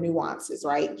some of the nuances,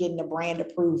 right? Getting the brand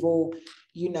approval,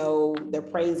 the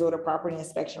appraisal, the property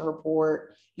inspection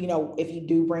report, if you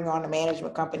do bring on a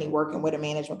management company, working with a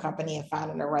management company and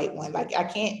finding the right one. Like, I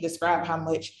can't describe how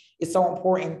much it's so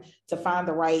important to find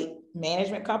the right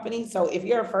management company. So if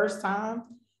you're a first time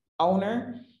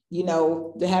owner,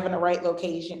 having the right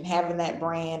location, having that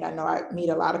brand. I know I meet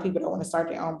a lot of people that want to start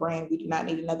their own brand. We do not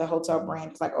need another hotel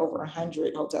brand. It's like over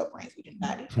 100 hotel brands. We do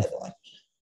not need another one.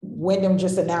 Wyndham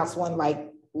just announced one like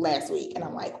last week, and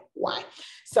I'm like, why?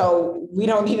 So we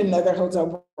don't need another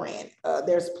hotel brand.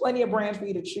 There's plenty of brands for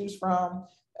you to choose from.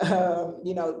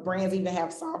 Brands even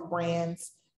have soft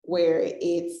brands where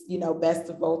it's, best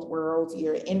of both worlds.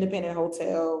 You're an independent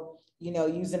hotel,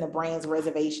 using a brand's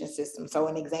reservation system. So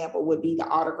an example would be the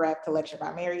Autograph Collection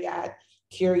by Marriott.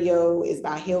 Curio is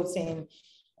by Hilton.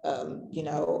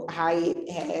 Hyatt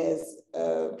has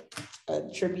a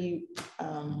tribute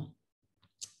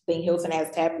thing. Hilton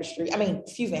has Tapestry.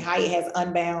 Hyatt has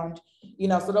Unbound.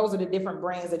 So those are the different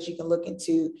brands that you can look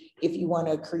into if you want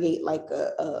to create like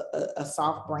a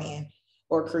soft brand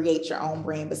or create your own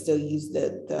brand, but still use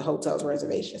the hotel's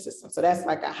reservation system. So that's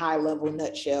like a high level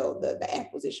nutshell, the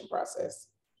acquisition process.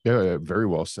 Yeah, very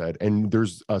well said. And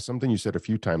there's something you said a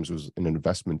few times was an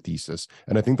investment thesis.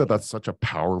 And I think that's such a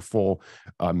powerful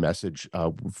message,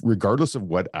 regardless of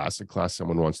what asset class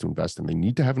someone wants to invest in. They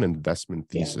need to have an investment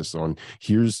thesis on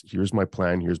here's my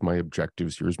plan, here's my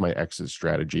objectives, here's my exit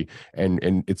strategy.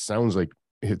 And it sounds like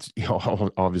it's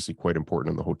obviously quite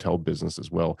important in the hotel business as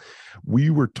well.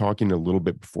 We were talking a little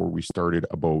bit before we started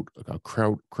about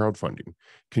crowdfunding.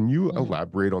 Can you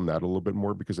elaborate on that a little bit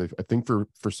more? Because I think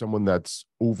for someone that's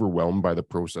overwhelmed by the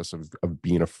process of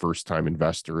being a first-time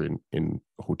investor in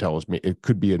hotels, it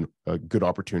could be a good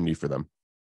opportunity for them.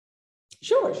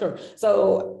 Sure, sure.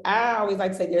 So I always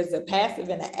like to say there's a passive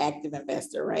and an active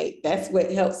investor, right? That's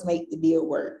what helps make the deal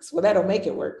work. So that'll make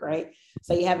it work, right?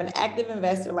 So you have an active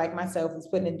investor like myself who's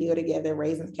putting a deal together,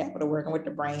 raising capital, working with the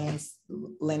brands,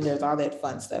 lenders, all that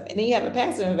fun stuff. And then you have a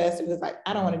passive investor who's like,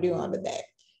 I don't want to do all of that.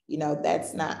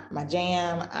 That's not my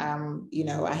jam.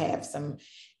 I have some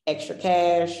extra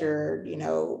cash, or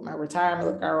my retirement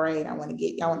look all right. I want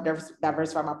to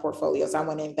diversify my portfolio. So I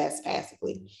want to invest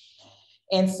passively.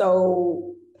 And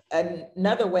so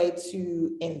another way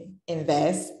to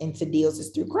invest into deals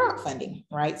is through crowdfunding,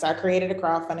 right? So I created a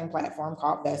crowdfunding platform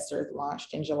called Vestor,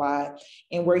 launched in July,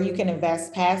 and where you can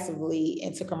invest passively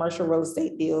into commercial real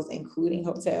estate deals, including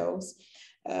hotels.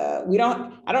 I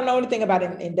don't know anything about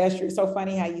industrial. It's so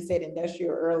funny how you said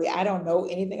industrial early. I don't know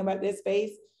anything about this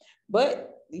space, but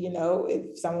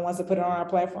if someone wants to put it on our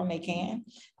platform, they can.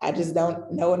 I just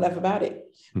don't know enough about it.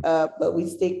 But we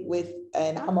stick with,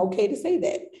 and I'm okay to say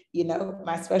that,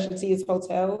 my specialty is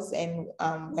hotels. And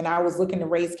when I was looking to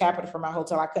raise capital for my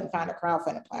hotel, I couldn't find a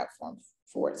crowdfunding platform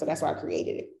for it. So that's why I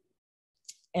created it.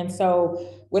 And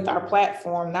so with our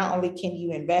platform, not only can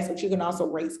you invest, but you can also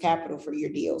raise capital for your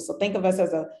deals. So think of us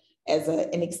as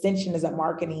an extension, as a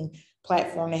marketing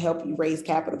platform to help you raise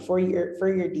capital for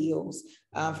your deals.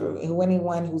 For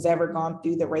anyone who's ever gone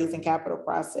through the raising capital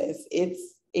process, it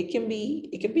can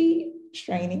be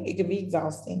straining, it can be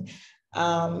exhausting,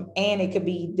 and it could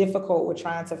be difficult with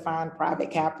trying to find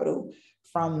private capital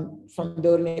from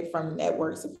building it from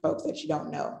networks of folks that you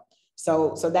don't know.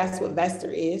 So that's what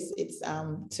Vestor is. It's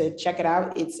to check it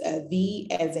out. It's V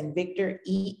as in Victor,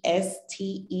 ESTERR.com.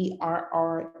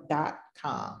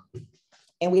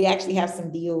 And we actually have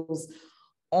some deals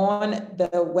on the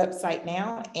website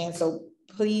now. And so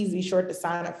please be sure to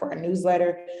sign up for our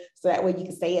newsletter, so that way you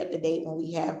can stay up to date when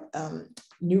we have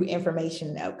new information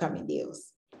and upcoming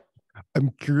deals.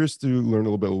 I'm curious to learn a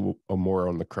little bit more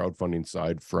on the crowdfunding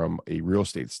side from a real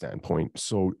estate standpoint.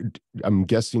 So I'm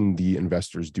guessing the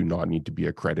investors do not need to be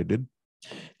accredited.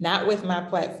 Not with my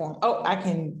platform. Oh,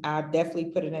 I'll definitely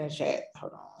put it in the chat.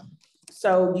 Hold on.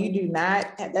 So you do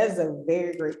not, that's a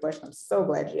very great question. I'm so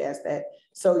glad you asked that.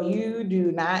 So you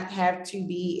do not have to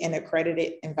be an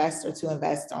accredited investor to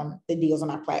invest on the deals on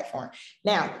our platform.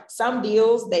 Now, some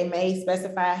deals, they may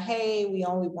specify, hey, we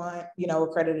only want,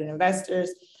 accredited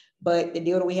investors. But the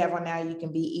deal that we have on now, you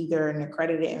can be either an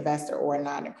accredited investor or a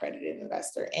non-accredited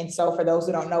investor. And so for those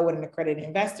who don't know what an accredited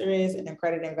investor is, an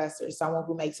accredited investor is someone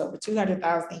who makes over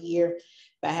 $200,000 a year,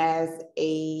 but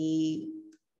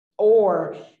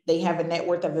or they have a net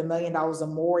worth of $1 million or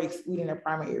more, excluding their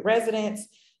primary residence,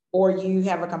 or you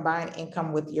have a combined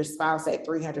income with your spouse at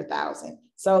 $300,000.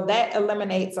 So that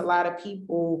eliminates a lot of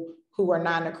people who are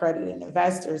non-accredited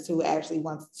investors who actually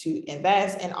want to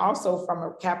invest. And also from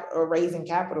a raising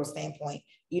capital standpoint,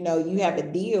 you have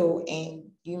a deal and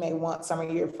you may want some of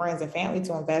your friends and family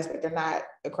to invest, but they're not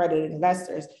accredited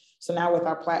investors. So now with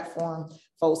our platform,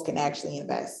 folks can actually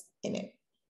invest in it.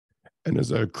 And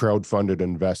as a crowdfunded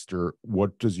investor,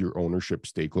 what does your ownership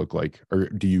stake look like? Or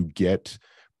do you get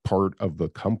part of the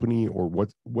company, or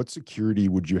what security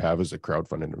would you have as a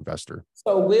crowdfunded investor?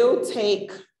 So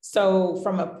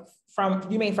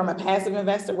you mean from a passive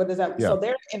investor? What does that? Yeah. So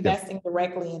they're investing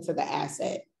directly into the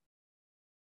asset.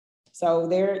 So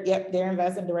they're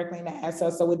investing directly in the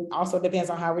asset. So it also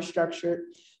depends on how it's structured.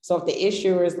 So if the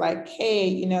issuer is like, hey,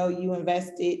 you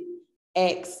invested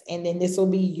X, and then this will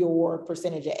be your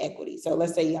percentage of equity. So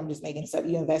let's say, I'm just making this up,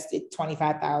 you invested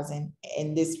 $25,000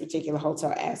 in this particular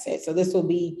hotel asset. So this will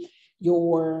be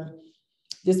your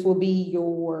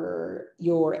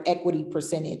equity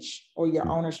percentage or your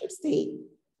ownership stake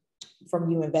from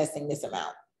you investing this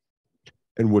amount.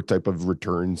 And what type of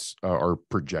returns are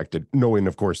projected, knowing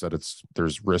of course that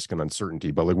there's risk and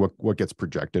uncertainty, but like what gets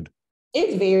projected?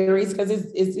 It varies because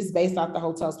it's based off the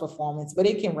hotel's performance, but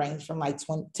it can range from like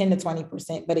 10 to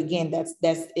 20%. But again,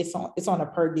 it's on a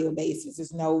per deal basis.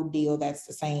 There's no deal that's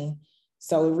the same.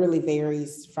 So it really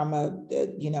varies from a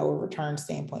return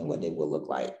standpoint, what it will look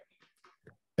like.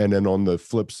 And then on the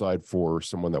flip side, for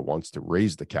someone that wants to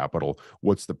raise the capital,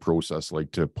 what's the process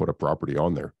like to put a property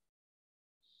on there?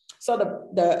 So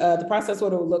the process,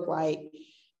 what it would look like,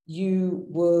 you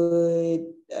would,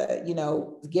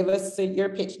 give us your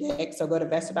pitch deck. So go to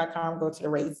vestor.com, go to the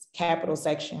raise capital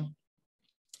section,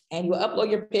 and you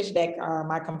upload your pitch deck.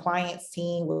 My compliance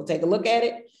team will take a look at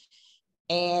it.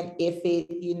 And if it,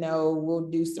 we'll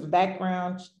do some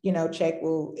background, check,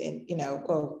 we'll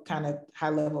kind of high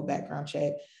level background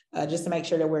check, just to make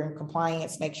sure that we're in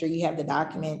compliance, make sure you have the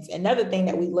documents. Another thing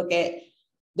that we look at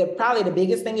probably the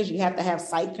biggest thing is you have to have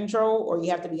site control or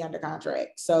you have to be under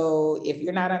contract. So if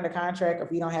you're not under contract or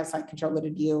if you don't have site control of the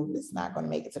deal, it's not going to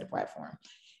make it to the platform.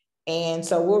 And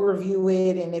so we'll review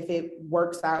it. And if it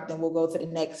works out, then we'll go to the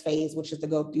next phase, which is to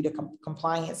go through the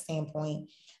compliance standpoint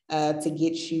to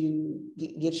get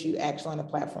you actually on the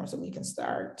platform so you can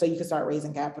start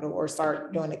raising capital or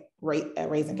start doing a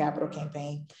raising capital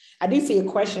campaign. I do see a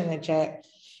question in the chat.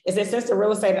 It says, since the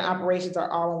real estate and operations are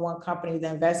all in one company, the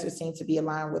investors seem to be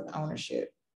aligned with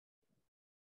ownership.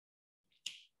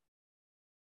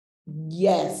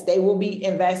 Yes, they will be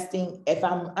investing. If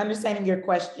I'm understanding your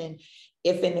question,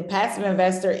 if a passive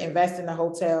investor invests in a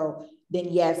hotel, then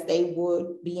yes, they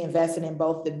would be invested in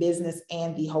both the business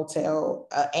and the hotel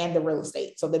and the real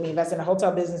estate. So they'll be investing in the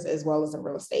hotel business as well as the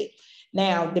real estate.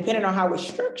 Now, depending on how it's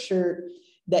structured,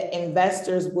 the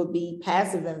investors would be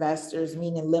passive investors,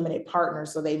 meaning limited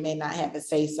partners, so they may not have a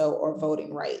say-so or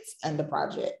voting rights in the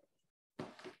project.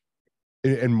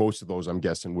 And most of those, I'm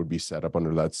guessing, would be set up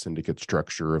under that syndicate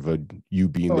structure of you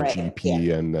being Correct. the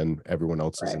GP and then everyone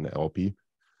else is in the LP.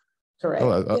 Correct.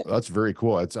 Oh, that's very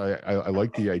cool. I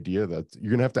like the idea that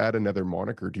you're gonna have to add another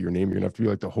moniker to your name. You're gonna have to be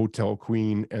like the hotel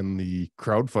queen and the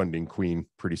crowdfunding queen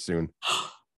pretty soon.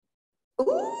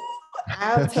 Ooh,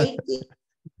 I'll take it.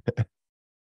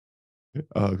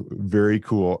 Very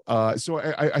cool. So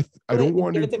I don't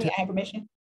want to give it to me. I have permission.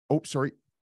 Oh, sorry.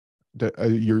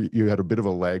 You had a bit of a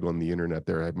lag on the internet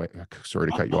there. Sorry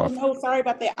to cut you off. No, sorry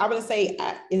about that. I was say,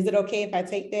 is it okay if I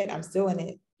take that? I'm still in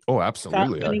it. Oh,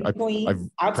 absolutely.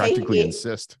 I practically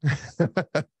insist.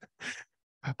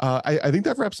 I think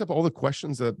that wraps up all the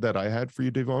questions that I had for you,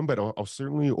 Devon, but I'll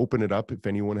certainly open it up if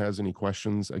anyone has any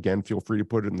questions. Again, feel free to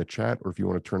put it in the chat, or if you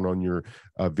want to turn on your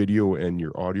video and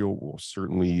your audio, we'll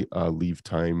certainly leave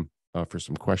time for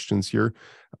some questions here.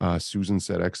 Susan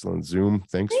said, excellent Zoom.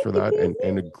 Thanks for that.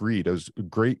 And agreed. It was a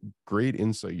great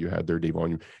insight you had there,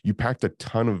 Devon. You packed a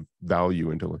ton of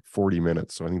value into like 40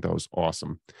 minutes. So I think that was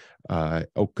awesome.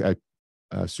 Okay.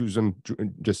 Susan,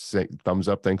 just say thumbs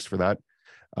up. Thanks for that.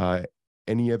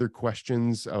 Any other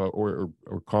questions or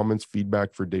comments,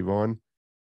 feedback for Devon?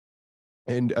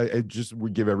 And I just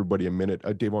would give everybody a minute.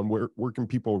 Devon, where can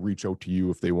people reach out to you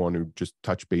if they want to just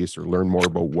touch base or learn more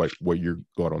about what you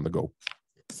got on the go?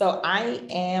 So I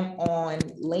am on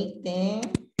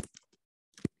LinkedIn,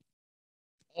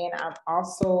 and I'm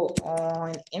also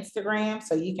on Instagram.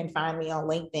 So you can find me on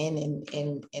LinkedIn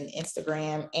and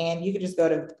Instagram, and you can just go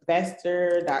to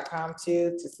vestor.com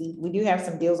too to see. We do have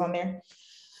some deals on there.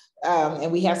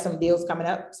 And we have some deals coming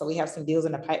up. So we have some deals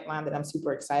in the pipeline that I'm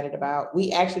super excited about.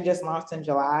 We actually just launched in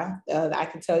July. I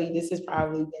can tell you this has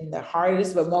probably been the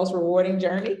hardest but most rewarding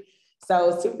journey.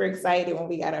 So super excited when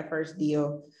we got our first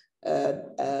deal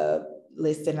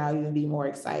listed. I'll even be more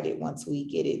excited once we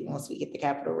get the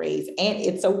capital raise. And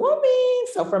it's a woman.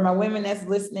 So for my women that's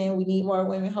listening, we need more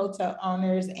women hotel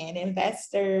owners and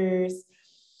investors.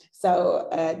 So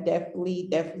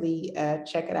definitely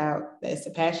check it out. It's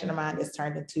a passion of mine that's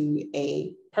turned into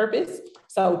a purpose.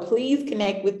 So please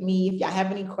connect with me. If y'all have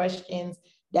any questions,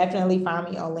 definitely find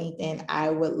me on LinkedIn.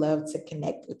 I would love to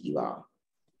connect with you all.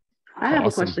 I have a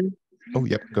question. Oh,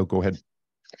 yep. Go ahead.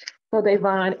 So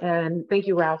Devon, and thank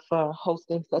you, Ralph, for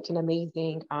hosting such an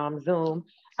amazing Zoom.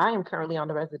 I am currently on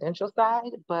the residential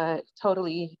side, but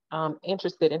totally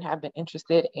interested and have been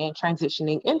interested in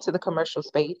transitioning into the commercial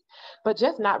space, but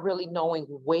just not really knowing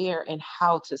where and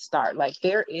how to start. Like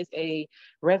there is a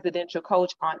residential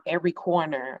coach on every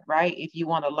corner, right? If you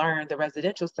want to learn the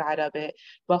residential side of it,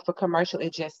 but for commercial,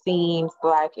 it just seems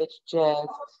like it's just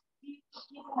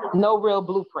no real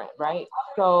blueprint, right?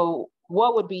 So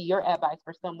what would be your advice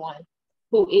for someone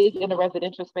who is in a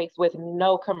residential space with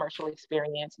no commercial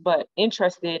experience, but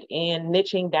interested in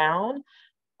niching down?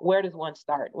 Where does one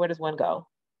start? Where does one go?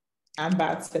 I'm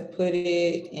about to put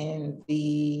it in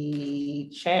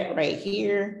the chat right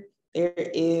here.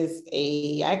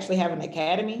 I actually have an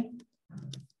academy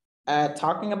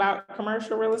talking about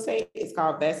commercial real estate. It's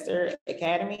called Vestor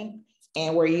Academy,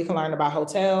 and where you can learn about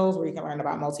hotels, where you can learn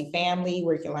about multifamily,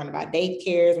 where you can learn about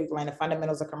daycares, where you can learn the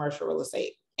fundamentals of commercial real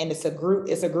estate. And it's a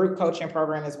group coaching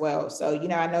program as well. So,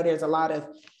 I know there's a lot of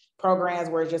programs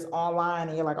where it's just online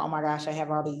and you're like, oh my gosh, I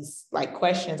have all these like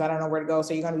questions. I don't know where to go.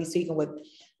 So you're going to be speaking with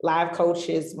live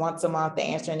coaches once a month to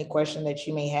answer any question that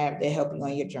you may have to help you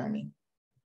on your journey.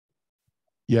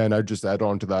 Yeah, and I'd just add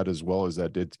on to that as well, is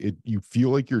that you feel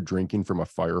like you're drinking from a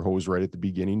fire hose right at the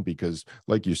beginning, because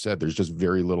like you said, there's just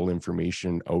very little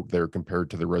information out there compared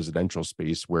to the residential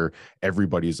space where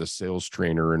everybody's a sales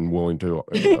trainer and willing to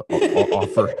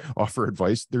offer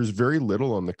advice. There's very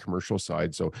little on the commercial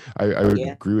side. So I would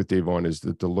agree with Devon, is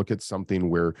that to look at something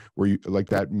where you like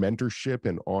that mentorship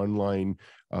and online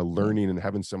learning and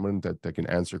having someone that can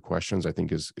answer questions, I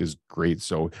think is great.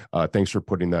 So thanks for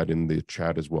putting that in the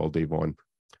chat as well, Davon.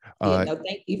 Yeah, no,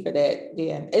 thank you for that.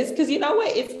 Yeah, it's because you know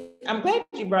what? I'm glad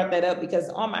you brought that up, because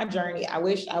on my journey, I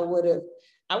wish I would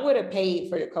have paid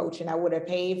for the coaching. I would have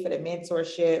paid for the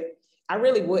mentorship. I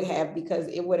really would have, because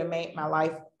it would have made my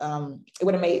life, it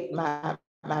would have made my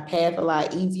path a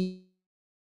lot easier.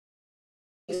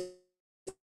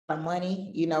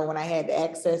 Money, you know, when I had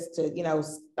access to, you know,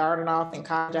 starting off in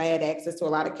college, I had access to a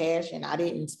lot of cash and I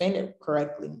didn't spend it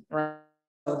correctly, right?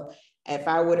 So if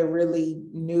I would have really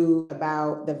knew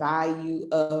about the value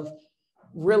of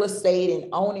real estate and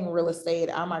owning real estate,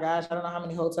 oh my gosh, I don't know how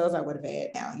many hotels I would have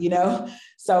had now, you know?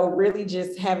 So really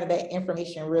just having that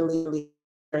information really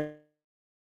to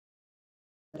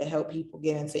help people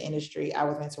get into industry. I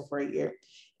was mentored for a year,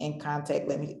 and contact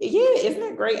let me, yeah, isn't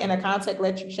that great? And a contact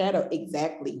let you shadow,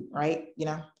 exactly, right? You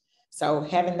know, so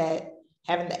having that,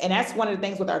 and that's one of the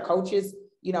things with our coaches,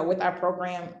 you know, with our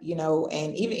program, you know,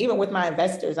 and even with my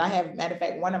investors, I have, matter of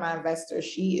fact, one of my investors,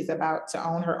 she is about to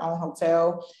own her own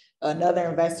hotel. Another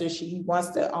investor, she wants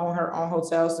to own her own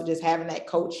hotel. So just having that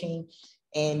coaching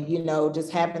and, you know,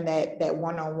 just having that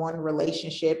one-on-one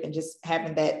relationship and just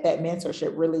having that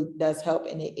mentorship really does help.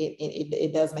 And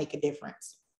it does make a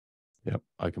difference. Yep,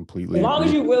 I completely agree. As long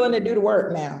as you're willing to do the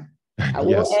work now. I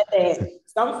will add that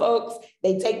some folks,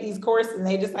 they take these courses and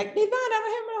they just like, Davon, I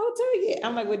don't have my hotel yet.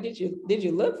 I'm like, well, did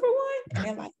you look for one? And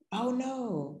they're like, oh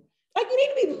no. Like, you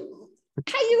need to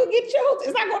be, how you gonna get your hotel?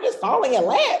 It's not gonna just fall in your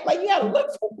lap. Like, you gotta look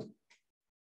for one.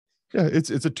 Yeah, it's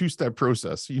a two-step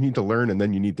process. You need to learn and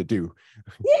then you need to do.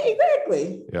 Yeah,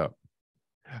 exactly. Yeah.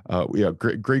 Yeah,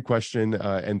 great question.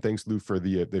 And thanks, Lou, for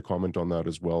the comment on that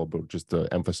as well, about just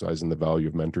emphasizing the value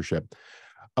of mentorship.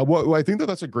 Well, I think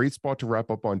that's a great spot to wrap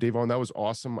up on. Davon, that was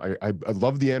awesome. I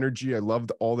love the energy. I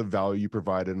loved all the value you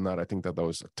provided in that. I think that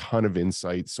was a ton of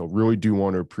insight. So really do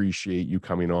want to appreciate you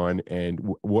coming on. And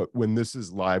when this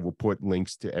is live, we'll put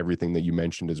links to everything that you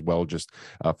mentioned as well, just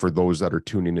for those that are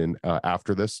tuning in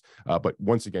after this. But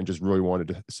once again, just really wanted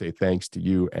to say thanks to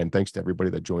you, and thanks to everybody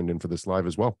that joined in for this live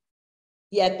as well.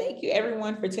 Yeah, thank you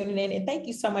everyone for tuning in. And thank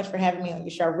you so much for having me on your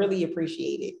show. I really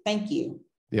appreciate it. Thank you.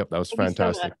 Yep, that was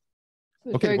fantastic.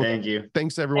 Okay, well, thank you.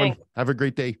 Thanks, everyone. Have a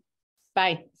great day.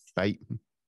 Bye. Bye.